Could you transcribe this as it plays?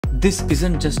This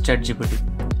isn't just ChatGPT.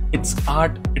 It's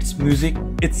art, it's music,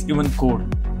 it's even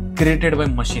code created by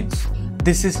machines.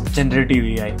 This is generative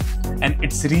AI and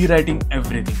it's rewriting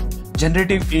everything.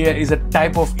 Generative AI is a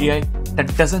type of AI that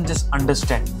doesn't just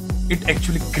understand, it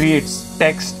actually creates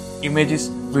text, images,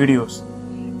 videos,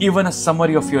 even a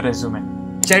summary of your resume.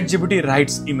 ChatGPT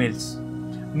writes emails.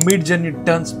 Midjourney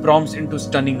turns prompts into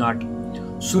stunning art.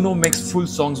 Suno makes full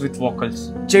songs with vocals.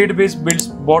 Chatbase builds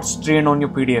bots trained on your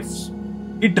PDFs.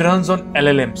 It runs on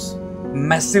LLMs.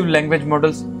 Massive language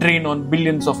models train on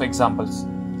billions of examples.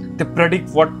 They predict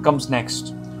what comes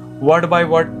next. Word by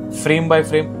word, frame by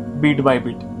frame, beat by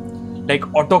beat. Like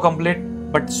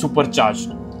autocomplete but supercharged.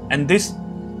 And this,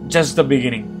 just the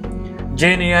beginning.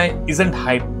 Gen AI isn't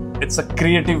hype, it's a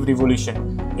creative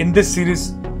revolution. In this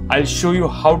series, I'll show you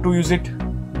how to use it,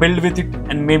 build with it,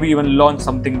 and maybe even launch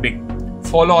something big.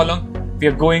 Follow along, we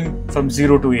are going from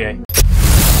zero to AI.